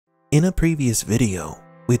In a previous video,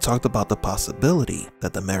 we talked about the possibility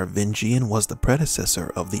that the Merovingian was the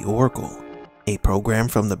predecessor of the Oracle, a program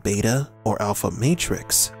from the Beta or Alpha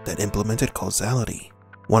Matrix that implemented causality,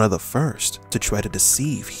 one of the first to try to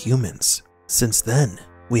deceive humans. Since then,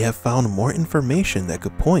 we have found more information that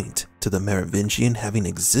could point to the Merovingian having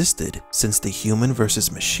existed since the human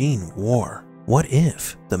versus machine war. What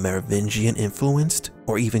if the Merovingian influenced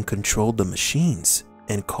or even controlled the machines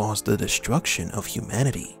and caused the destruction of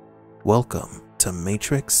humanity? Welcome to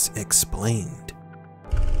Matrix Explained.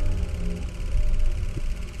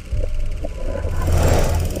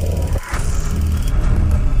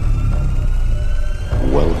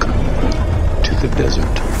 Welcome to the desert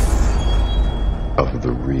of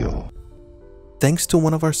the real. Thanks to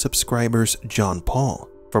one of our subscribers, John Paul,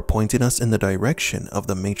 for pointing us in the direction of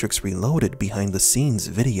the Matrix Reloaded behind the scenes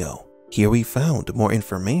video. Here we found more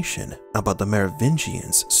information about the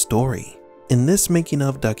Merovingians' story. In this making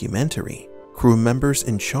of documentary, crew members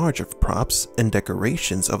in charge of props and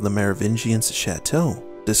decorations of the Merovingians' chateau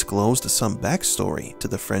disclosed some backstory to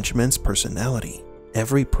the Frenchman's personality.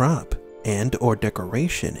 Every prop and or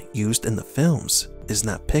decoration used in the films is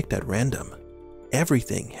not picked at random.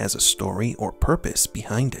 Everything has a story or purpose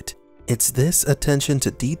behind it. It's this attention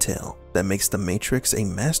to detail that makes The Matrix a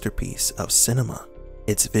masterpiece of cinema.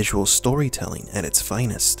 It's visual storytelling at its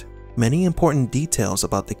finest. Many important details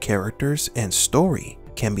about the characters and story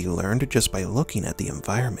can be learned just by looking at the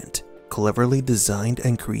environment, cleverly designed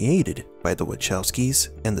and created by the Wachowskis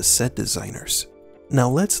and the set designers. Now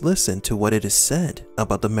let's listen to what it is said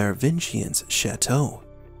about the Merovingians' chateau.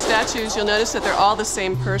 Statues, you'll notice that they're all the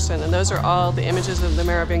same person, and those are all the images of the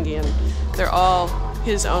Merovingian. They're all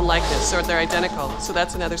his own likeness, or they're identical. So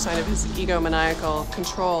that's another sign of his egomaniacal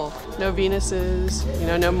control. No Venuses,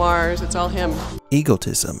 no Mars, it's all him.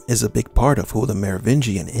 Egotism is a big part of who the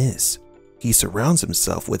Merovingian is. He surrounds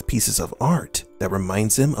himself with pieces of art that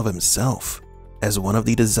reminds him of himself. As one of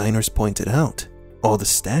the designers pointed out, all the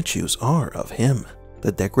statues are of him.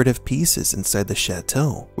 The decorative pieces inside the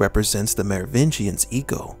chateau represents the Merovingian's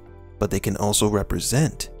ego, but they can also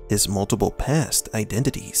represent his multiple past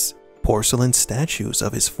identities. Porcelain statues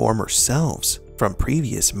of his former selves from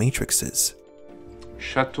previous matrices.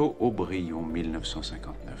 Château Aubryon,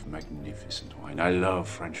 1959. Magnificent wine. I love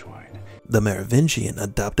French wine. The Merovingian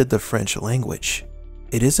adopted the French language.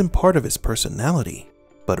 It isn't part of his personality,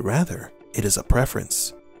 but rather, it is a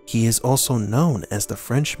preference. He is also known as the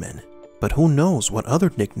Frenchman, but who knows what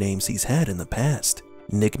other nicknames he's had in the past.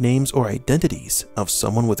 Nicknames or identities of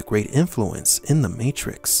someone with great influence in the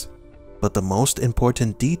Matrix. But the most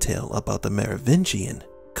important detail about the Merovingian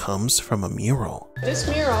comes from a mural. This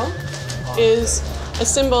mural is a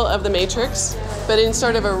symbol of the Matrix, but in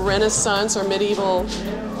sort of a Renaissance or medieval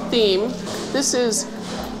theme. This is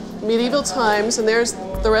medieval times, and there's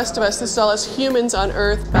the rest of us. This is all us humans on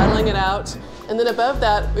Earth battling it out. And then above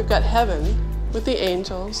that, we've got heaven with the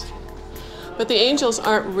angels. But the angels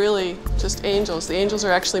aren't really just angels. The angels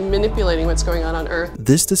are actually manipulating what's going on Earth.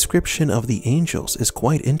 This description of the angels is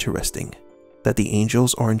quite interesting. That the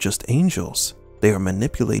angels aren't just angels. They are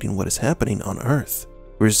manipulating what is happening on Earth,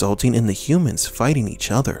 resulting in the humans fighting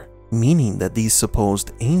each other, meaning that these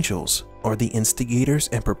supposed angels are the instigators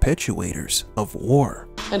and perpetuators of war.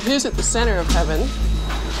 And who's at the center of heaven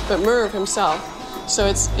but Merv himself? So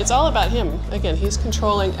it's all about him. Again, he's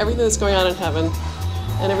controlling everything that's going on in heaven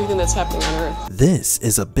and everything that's happening on Earth. This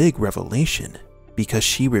is a big revelation because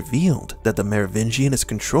she revealed that the Merovingian is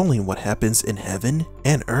controlling what happens in heaven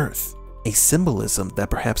and Earth, a symbolism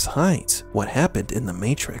that perhaps hides what happened in the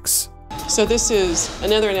Matrix. So this is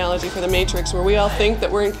another analogy for the Matrix where we all think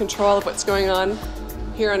that we're in control of what's going on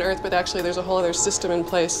here on Earth, but actually there's a whole other system in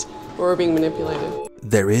place where we're being manipulated.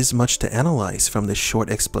 There is much to analyze from this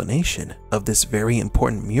short explanation of this very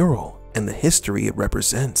important mural and the history it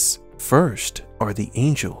represents. First are the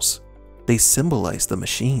angels. They symbolize the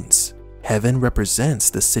machines. Heaven represents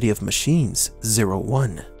the city of machines,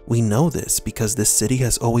 01. We know this because this city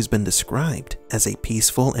has always been described as a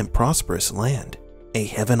peaceful and prosperous land, a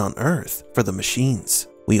heaven on earth for the machines.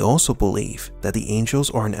 We also believe that the angels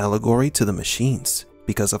are an allegory to the machines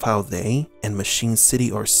because of how they and Machine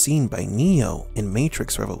City are seen by Neo in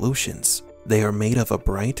Matrix Revolutions. They are made of a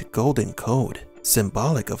bright golden code,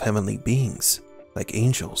 symbolic of heavenly beings, like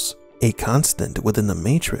angels. A constant within the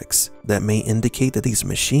Matrix that may indicate that these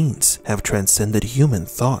machines have transcended human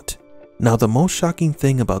thought. Now, the most shocking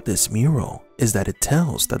thing about this mural is that it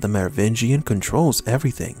tells that the Merovingian controls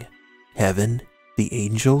everything. Heaven, the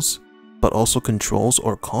angels, but also controls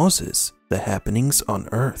or causes the happenings on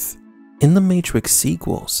Earth. In the Matrix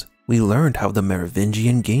sequels, we learned how the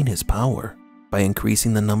Merovingian gained his power by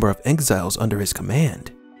increasing the number of exiles under his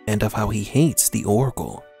command and of how he hates the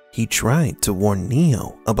Oracle. He tried to warn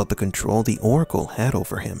Neo about the control the Oracle had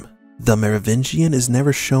over him. The Merovingian is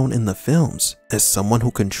never shown in the films as someone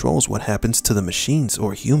who controls what happens to the machines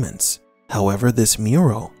or humans. However, this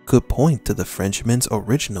mural could point to the Frenchman's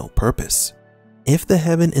original purpose. If the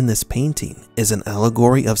heaven in this painting is an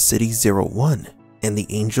allegory of City 01 and the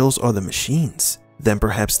angels are the machines, then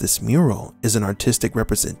perhaps this mural is an artistic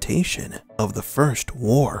representation of the First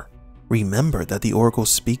War. Remember that the Oracle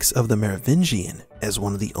speaks of the Merovingian as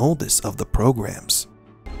one of the oldest of the programs.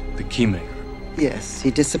 The Keymaker. Yes,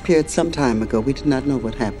 he disappeared some time ago. We did not know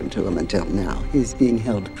what happened to him until now. He's being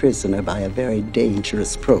held prisoner by a very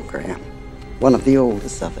dangerous program. One of the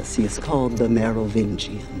oldest of us. He is called the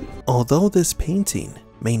Merovingian. Although this painting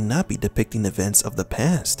may not be depicting events of the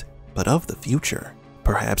past, but of the future,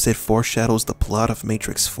 perhaps it foreshadows the plot of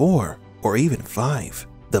Matrix 4 or even 5.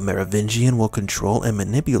 The Merovingian will control and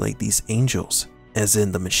manipulate these angels, as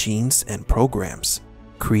in the machines and programs,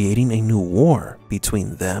 creating a new war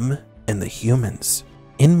between them and the humans.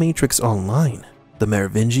 In Matrix Online, the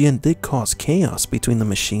Merovingian did cause chaos between the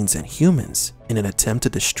machines and humans in an attempt to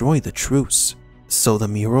destroy the truce. So the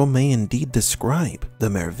mural may indeed describe the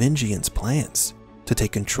Merovingian's plans to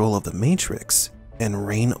take control of the Matrix and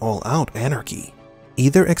reign all-out anarchy.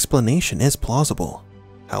 Either explanation is plausible.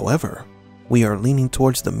 However, we are leaning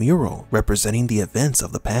towards the mural representing the events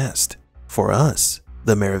of the past. For us,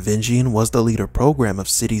 the Merovingian was the leader program of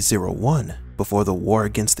City 01 before the war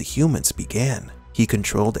against the humans began. He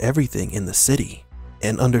controlled everything in the city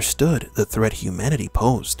and understood the threat humanity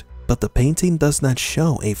posed. But the painting does not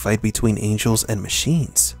show a fight between angels and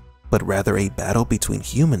machines, but rather a battle between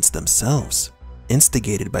humans themselves,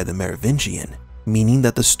 instigated by the Merovingian, meaning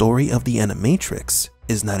that the story of the Animatrix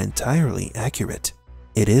is not entirely accurate.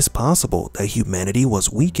 It is possible that humanity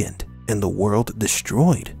was weakened and the world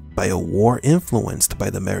destroyed by a war influenced by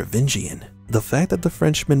the Merovingian. The fact that the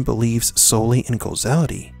Frenchman believes solely in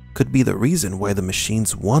causality could be the reason why the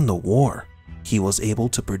machines won the war. He was able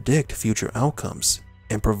to predict future outcomes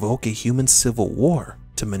and provoke a human civil war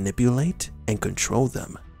to manipulate and control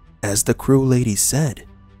them. As the crew lady said,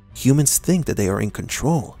 humans think that they are in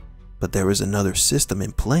control, but there is another system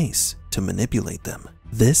in place to manipulate them.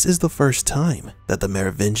 This is the first time that the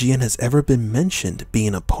Merovingian has ever been mentioned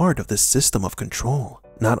being a part of this system of control.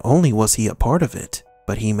 Not only was he a part of it,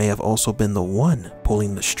 but he may have also been the one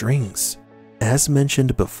pulling the strings. As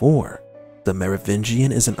mentioned before, the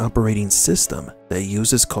Merovingian is an operating system that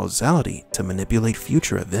uses causality to manipulate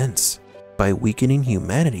future events. By weakening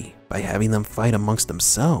humanity by having them fight amongst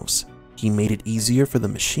themselves, he made it easier for the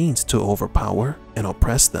machines to overpower and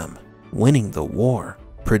oppress them, winning the war,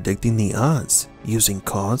 predicting the odds using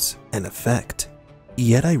cause and effect.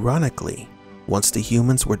 Yet ironically, once the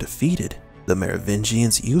humans were defeated, the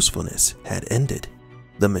Merovingian's usefulness had ended.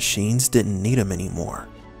 The machines didn't need him anymore.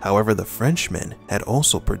 However, the Frenchman had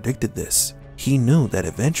also predicted this. He knew that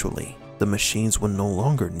eventually the machines would no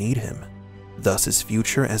longer need him. Thus, his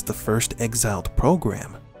future as the first exiled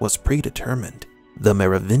program was predetermined. The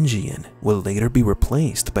Merovingian will later be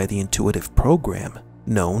replaced by the intuitive program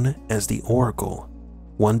known as the Oracle,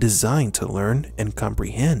 one designed to learn and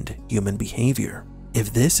comprehend human behavior.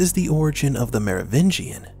 If this is the origin of the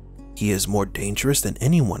Merovingian, he is more dangerous than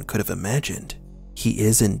anyone could have imagined. He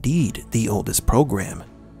is indeed the oldest program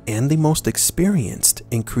and the most experienced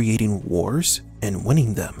in creating wars and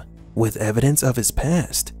winning them, with evidence of his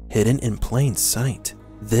past hidden in plain sight.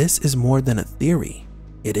 This is more than a theory,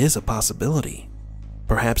 it is a possibility.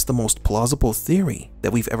 Perhaps the most plausible theory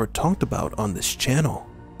that we've ever talked about on this channel.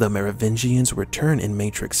 The Merovingian's return in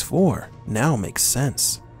Matrix 4 now makes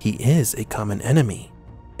sense. He is a common enemy,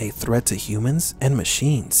 a threat to humans and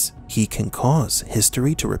machines. He can cause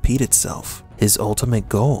history to repeat itself. His ultimate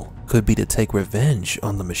goal could be to take revenge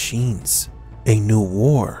on the machines. A new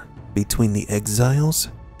war between the exiles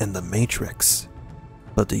and the Matrix.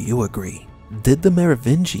 But do you agree? Did the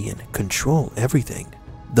Merovingian control everything?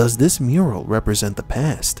 Does this mural represent the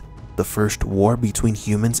past, the first war between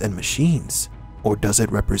humans and machines? Or does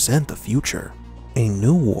it represent the future, a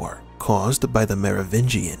new war caused by the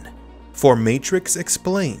Merovingian? For Matrix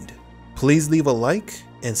Explained, please leave a like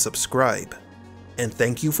and subscribe. And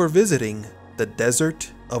thank you for visiting the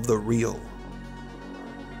Desert of the Real.